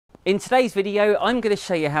In today's video, I'm going to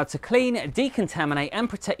show you how to clean, decontaminate and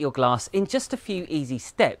protect your glass in just a few easy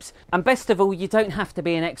steps. And best of all, you don't have to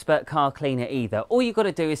be an expert car cleaner either. All you've got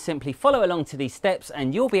to do is simply follow along to these steps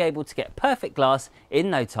and you'll be able to get perfect glass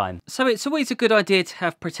in no time. So it's always a good idea to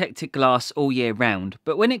have protected glass all year round,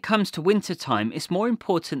 but when it comes to winter time, it's more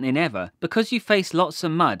important than ever because you face lots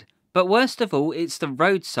of mud. But worst of all, it's the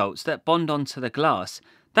road salts that bond onto the glass.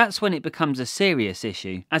 That's when it becomes a serious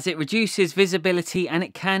issue, as it reduces visibility and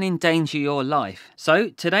it can endanger your life. So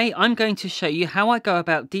today I'm going to show you how I go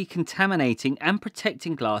about decontaminating and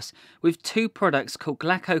protecting glass with two products called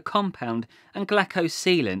Glaco Compound and Glaco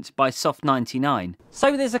Sealant by Soft99.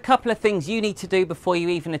 So there's a couple of things you need to do before you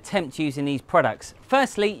even attempt using these products.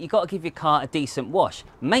 Firstly, you've got to give your car a decent wash.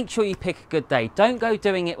 Make sure you pick a good day. Don't go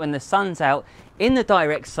doing it when the sun's out in the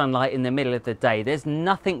direct sunlight in the middle of the day. There's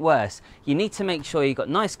nothing worse. You need to make sure you've got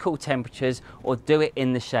nice cool temperatures or do it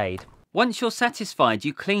in the shade. Once you're satisfied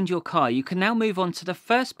you cleaned your car, you can now move on to the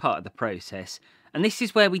first part of the process, and this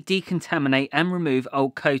is where we decontaminate and remove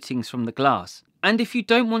old coatings from the glass. And if you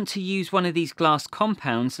don't want to use one of these glass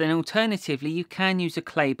compounds, then alternatively you can use a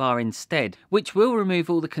clay bar instead, which will remove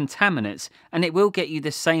all the contaminants and it will get you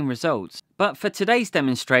the same results. But for today's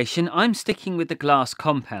demonstration, I'm sticking with the glass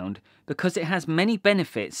compound because it has many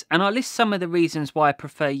benefits, and I'll list some of the reasons why I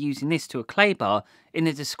prefer using this to a clay bar in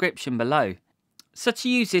the description below. So to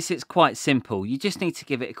use this, it's quite simple. You just need to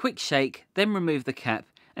give it a quick shake, then remove the cap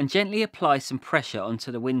and gently apply some pressure onto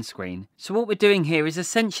the windscreen. So what we're doing here is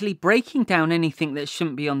essentially breaking down anything that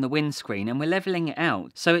shouldn't be on the windscreen, and we're levelling it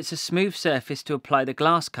out so it's a smooth surface to apply the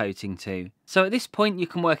glass coating to. So at this point you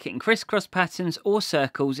can work it in crisscross patterns or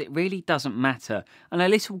circles, it really doesn't matter, and a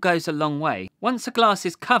little goes a long way. Once the glass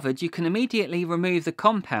is covered you can immediately remove the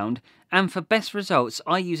compound, and for best results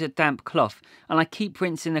I use a damp cloth and I keep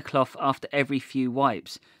rinsing the cloth after every few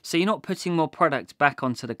wipes, so you're not putting more product back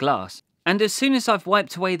onto the glass. And as soon as I've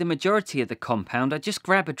wiped away the majority of the compound, I just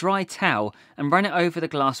grab a dry towel and run it over the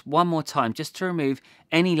glass one more time just to remove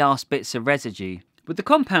any last bits of residue. With the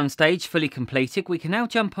compound stage fully completed, we can now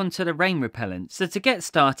jump onto the rain repellent. So to get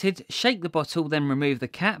started, shake the bottle, then remove the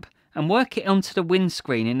cap and work it onto the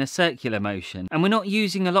windscreen in a circular motion. And we're not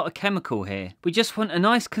using a lot of chemical here. We just want a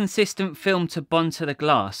nice consistent film to bond to the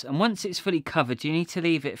glass, and once it's fully covered you need to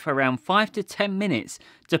leave it for around 5 to 10 minutes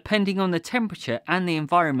depending on the temperature and the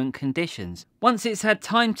environment conditions. Once it's had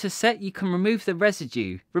time to set, you can remove the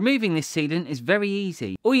residue. Removing this sealant is very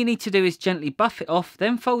easy. All you need to do is gently buff it off,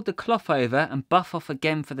 then fold the cloth over and buff off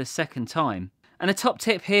again for the second time. And a top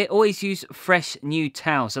tip here, always use fresh new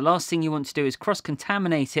towels. The last thing you want to do is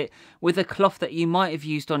cross-contaminate it with a cloth that you might have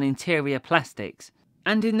used on interior plastics.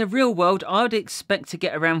 And in the real world, I would expect to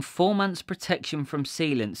get around 4 months protection from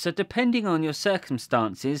sealant. So depending on your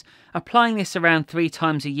circumstances, applying this around 3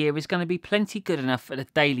 times a year is going to be plenty good enough for the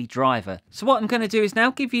daily driver. So what I'm going to do is now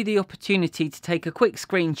give you the opportunity to take a quick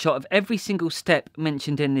screenshot of every single step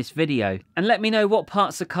mentioned in this video. And let me know what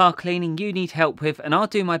parts of car cleaning you need help with, and I'll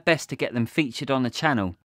do my best to get them featured on the channel.